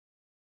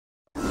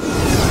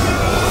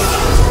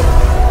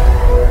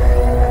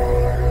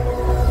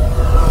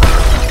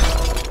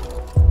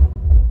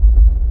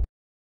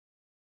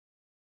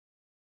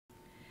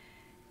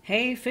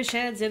Hey fish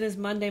heads, it is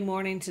Monday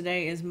morning.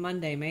 Today is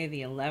Monday, May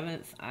the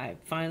 11th. I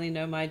finally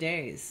know my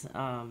days.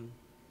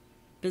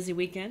 Busy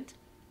weekend,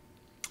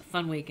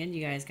 fun weekend.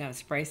 You guys got a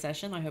spray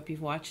session. I hope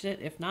you've watched it.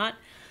 If not,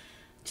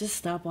 just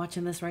stop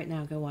watching this right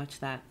now. Go watch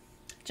that.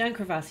 Jen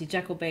Kravasi,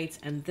 Jekyll Baits,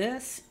 and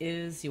this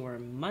is your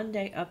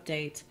Monday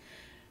update.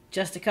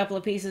 Just a couple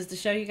of pieces to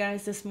show you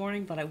guys this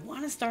morning, but I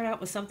want to start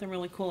out with something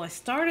really cool. I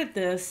started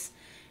this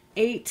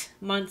 8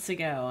 months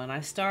ago, and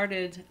I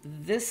started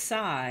this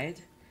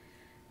side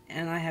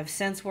and I have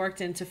since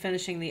worked into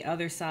finishing the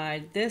other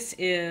side. This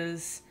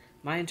is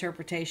my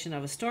interpretation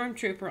of a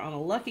Stormtrooper on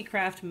a Lucky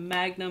Craft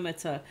Magnum.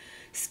 It's a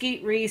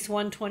Skeet Reese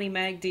 120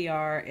 Mag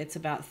DR. It's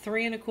about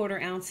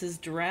 3¼ ounces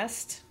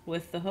dressed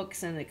with the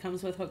hooks, and it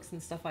comes with hooks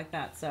and stuff like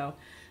that. So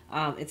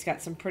it's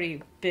got some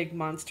pretty big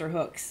monster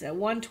hooks.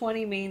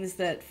 120 means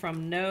that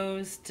from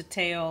nose to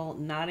tail,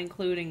 not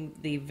including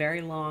the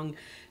very long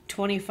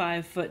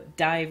 25-foot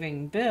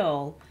diving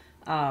bill,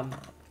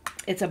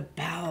 it's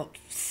about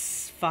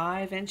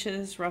 5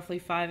 inches, roughly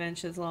 5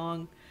 inches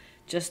long,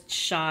 just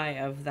shy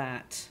of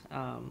that.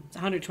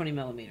 120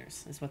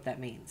 millimeters is what that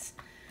means.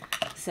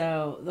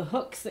 So the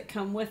hooks that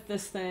come with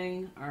this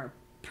thing are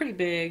pretty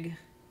big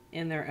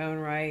in their own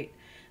right.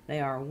 They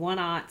are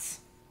 1/0,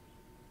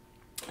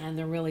 and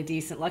they're really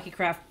decent. Lucky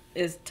Craft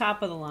is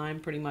top of the line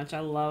pretty much. I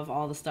love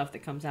all the stuff that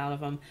comes out of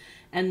them.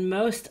 And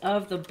most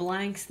of the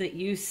blanks that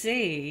you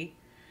see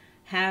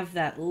have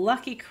that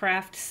Lucky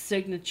Craft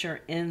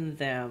signature in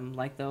them,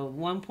 like the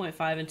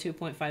 1.5 and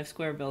 2.5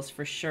 square bills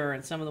for sure,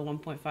 and some of the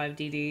 1.5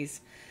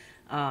 DDs.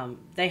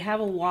 They have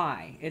a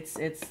Y.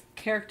 It's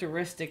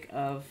characteristic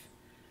of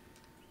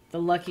the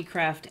Lucky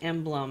Craft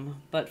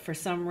emblem, but for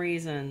some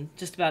reason,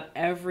 just about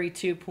every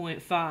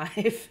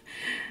 2.5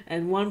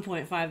 and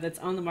 1.5 that's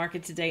on the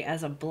market today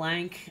as a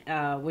blank,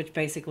 which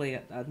basically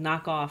a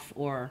knockoff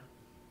or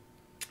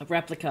a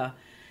replica,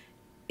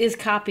 is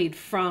copied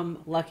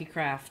from Lucky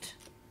Craft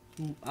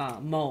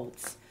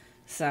molds.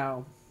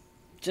 So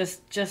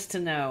just to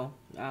know,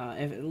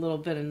 a little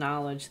bit of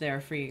knowledge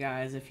there for you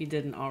guys if you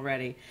didn't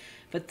already.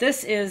 But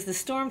this is the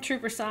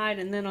Stormtrooper side,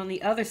 and then on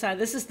the other side,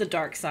 this is the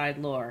dark side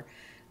lore.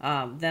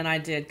 Then I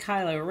did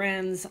Kylo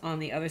Ren's on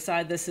the other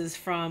side. This is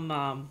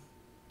from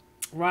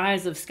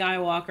Rise of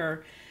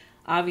Skywalker.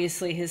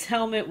 Obviously his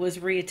helmet was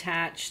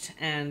reattached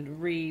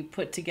and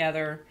re-put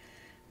together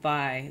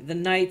by the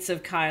Knights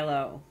of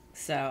Kylo.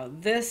 So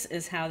this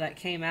is how that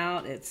came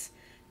out. It's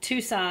two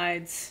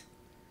sides,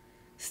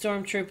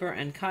 Stormtrooper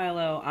and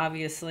Kylo.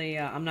 Obviously,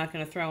 I'm not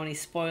going to throw any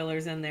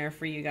spoilers in there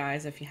for you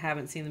guys if you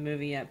haven't seen the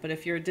movie yet. But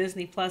if you're a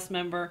Disney Plus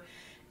member,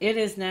 it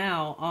is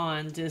now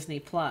on Disney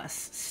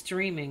Plus,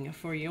 streaming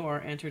for your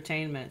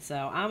entertainment.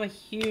 So I'm a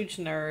huge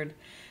nerd,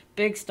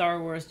 big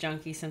Star Wars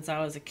junkie since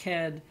I was a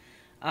kid.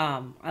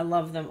 I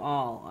love them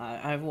all.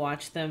 I've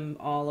watched them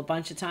all a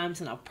bunch of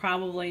times, and I'll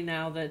probably,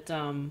 now that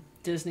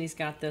Disney's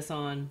got this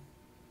on,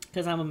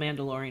 because I'm a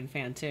Mandalorian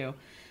fan too,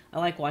 I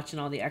like watching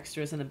all the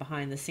extras and the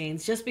behind the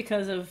scenes just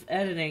because of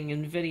editing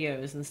and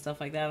videos and stuff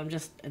like that. I'm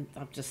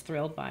just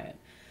thrilled by it.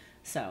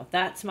 So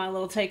that's my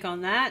little take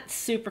on that.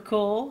 Super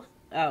cool.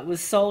 It was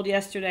sold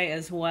yesterday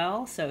as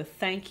well, so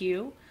thank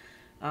you.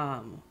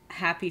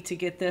 Happy to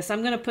get this.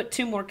 I'm going to put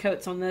 2 more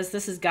coats on this.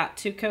 This has got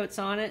 2 coats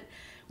on it,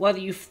 whether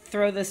you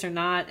throw this or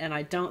not, and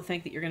I don't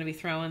think that you're going to be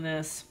throwing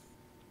this.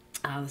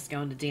 This is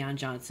going to Deion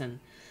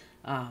Johnson.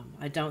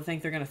 I don't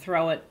think they're going to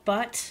throw it,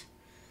 but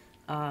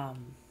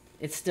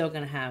it's still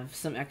going to have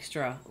some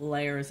extra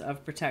layers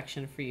of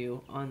protection for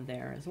you on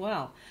there as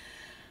well.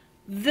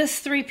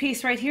 This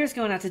 3-piece right here is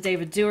going out to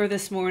David Dewar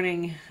this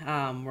morning.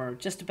 We're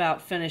just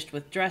about finished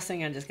with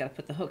dressing. I just got to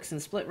put the hooks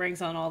and split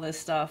rings on all this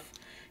stuff.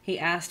 He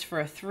asked for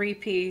a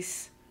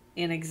 3-piece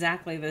in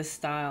exactly this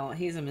style.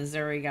 He's a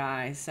Missouri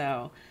guy,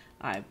 so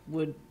I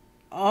would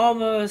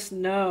almost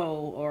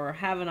know or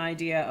have an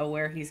idea of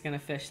where he's going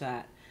to fish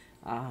that.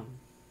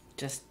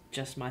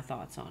 Just my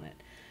thoughts on it.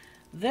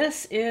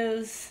 This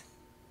is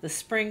the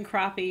spring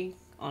crappie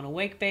on a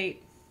wake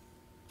bait,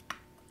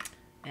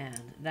 and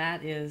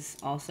that is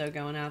also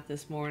going out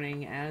this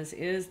morning, as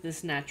is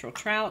this natural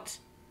trout,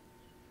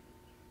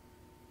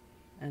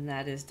 and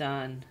that is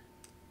done.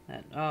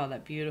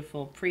 That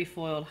beautiful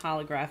pre-foiled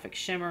holographic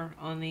shimmer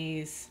on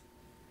these.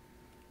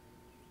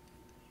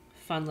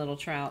 Fun little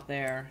trout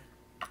there.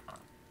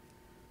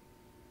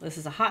 This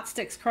is a hot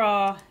sticks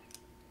craw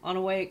on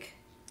a wake.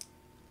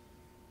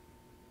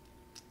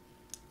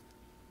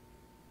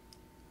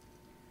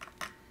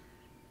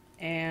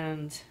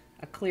 And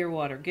a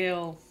Clearwater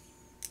gill.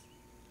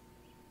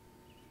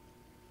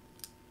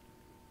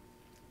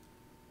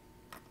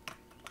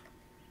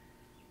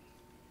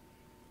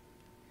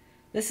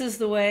 This is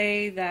the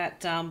way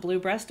that Blue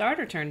Breast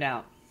Darter turned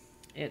out.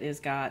 It has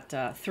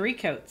got 3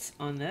 coats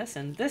on this,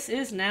 and this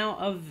is now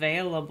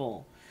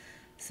available.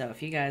 So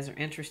if you guys are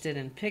interested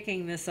in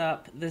picking this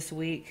up this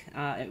week,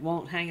 it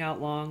won't hang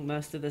out long.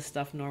 Most of this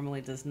stuff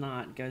normally does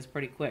not. It goes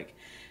pretty quick.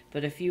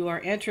 But if you are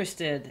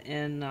interested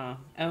in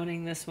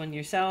owning this one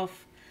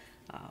yourself,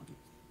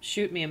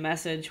 shoot me a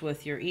message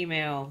with your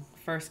email,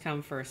 first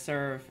come, first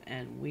serve,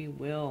 and we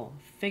will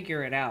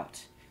figure it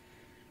out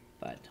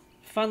But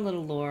fun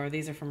little lure.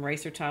 These are from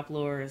Racer Top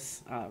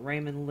Lures.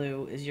 Raymond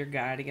Liu is your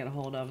guy to get a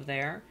hold of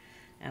there.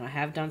 And I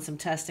have done some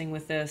testing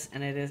with this,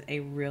 and it is a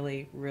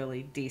really,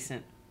 really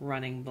decent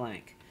running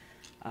blank.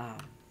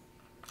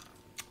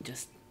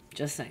 Just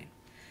saying.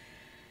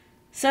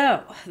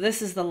 So,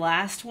 this is the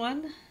last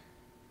one.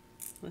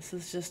 This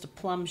is just a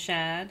plum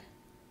shad.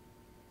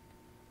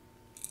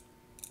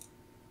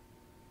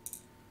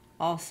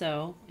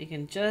 Also, you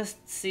can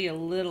just see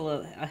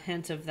a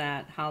hint of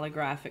that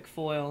holographic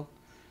foil.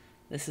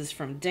 This is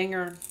from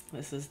Dinger.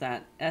 This is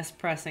that S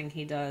pressing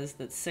he does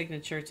that's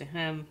signature to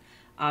him.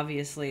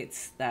 Obviously,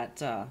 it's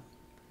that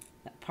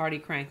party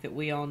crank that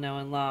we all know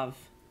and love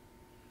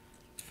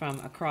from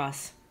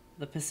across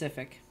the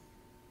Pacific.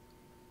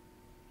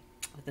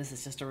 But this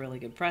is just a really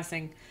good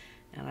pressing,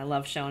 and I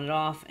love showing it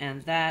off.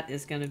 And that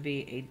is going to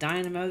be a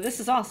dynamo. This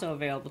is also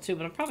available too,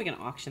 but I'm probably going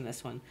to auction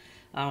this one.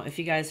 If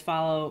you guys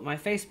follow my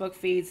Facebook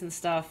feeds and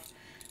stuff,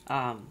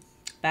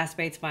 Bass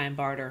Baits Buy and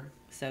Barter.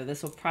 So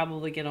this will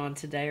probably get on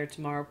today or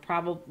tomorrow.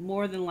 Probably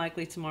more than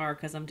likely tomorrow,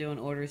 because I'm doing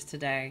orders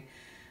today.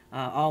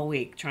 All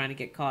week trying to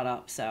get caught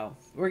up. So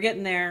we're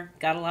getting there.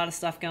 Got a lot of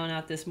stuff going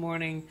out this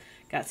morning.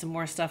 Got some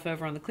more stuff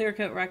over on the clear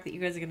coat rack that you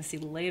guys are going to see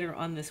later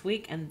on this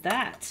week. And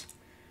that,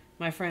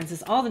 my friends,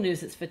 is all the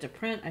news that's fit to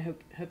print. I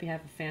hope you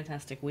have a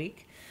fantastic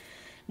week.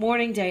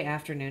 Morning, day,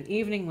 afternoon,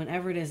 evening,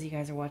 whenever it is you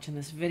guys are watching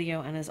this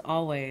video. And as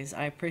always,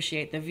 I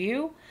appreciate the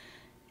view.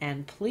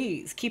 And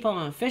please keep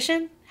on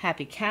fishing.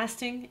 Happy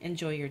casting.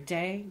 Enjoy your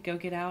day. Go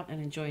get out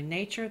and enjoy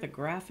nature. The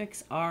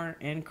graphics are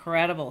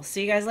incredible.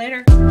 See you guys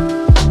later.